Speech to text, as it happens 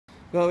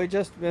Well, we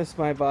just missed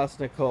my boss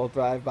Nicole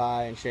drive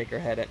by and shake her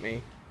head at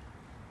me.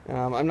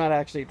 I'm not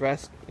actually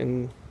dressed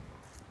in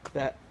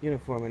that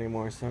uniform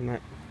anymore, so I'm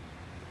not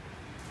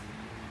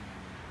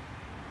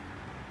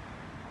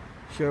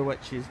sure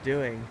what she's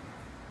doing.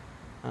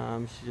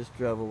 She just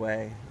drove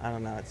away. I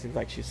don't know. It seems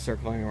like she's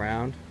circling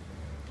around,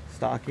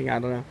 stalking. I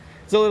don't know.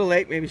 It's a little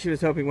late. Maybe she was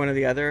hoping one of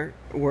the other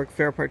work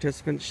fair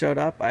participants showed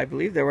up. I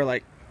believe there were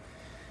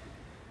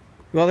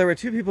well, there were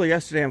 2 people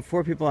yesterday and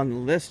 4 people on the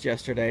list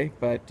yesterday,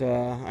 but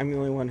I'm the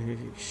only one who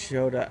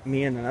showed up.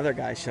 Me and another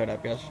guy showed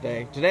up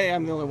yesterday. Today,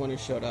 I'm the only one who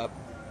showed up.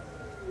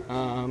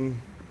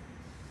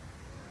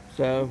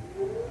 So,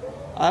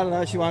 I don't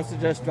know. She wants to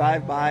just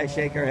drive by,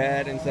 shake her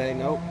head, and say,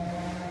 nope,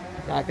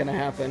 not going to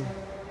happen.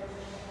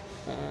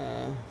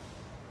 I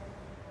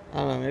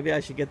don't know. Maybe I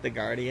should get The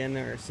Guardian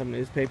or some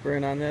newspaper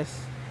in on this.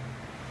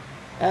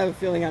 I have a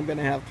feeling I'm going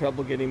to have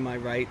trouble getting my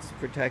rights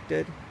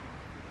protected.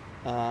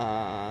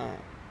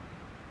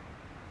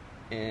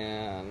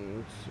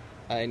 And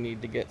I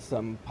need to get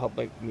some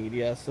public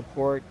media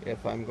support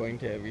if I'm going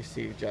to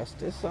receive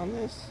justice on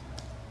this.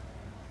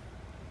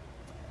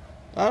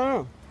 I don't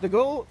know. The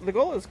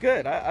goal is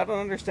good. I don't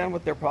understand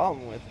what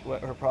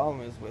what her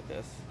problem is with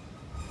this.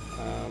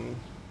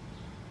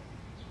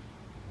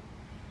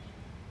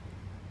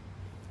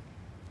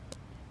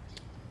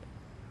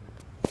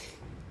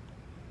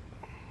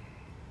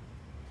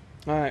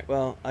 All right.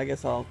 Well, I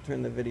guess I'll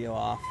turn the video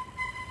off.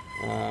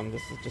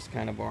 This is just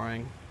kind of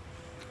boring.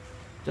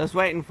 Just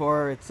waiting for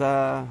her. It's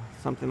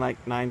something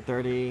like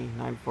 9:30,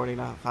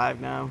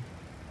 9:45 now.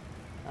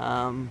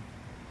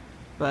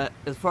 But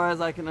as far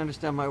as I can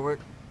understand my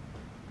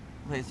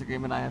workplace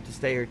agreement, I have to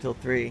stay here till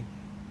 3.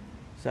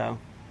 So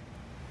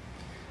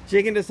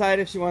she can decide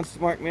if she wants to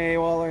mark me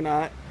AWOL or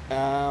not.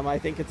 I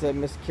think it's a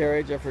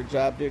miscarriage of her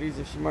job duties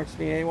if she marks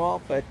me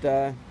AWOL, but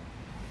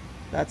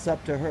that's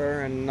up to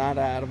her and not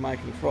out of my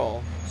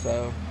control.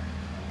 So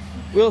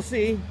we'll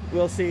see.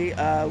 We'll see.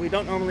 We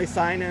don't normally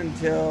sign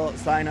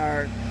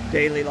our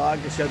daily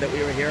log to show that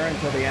we were here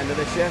until the end of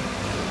the shift.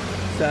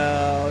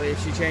 So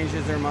if she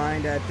changes her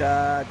mind at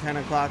 10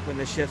 o'clock when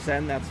the shifts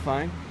end, that's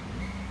fine.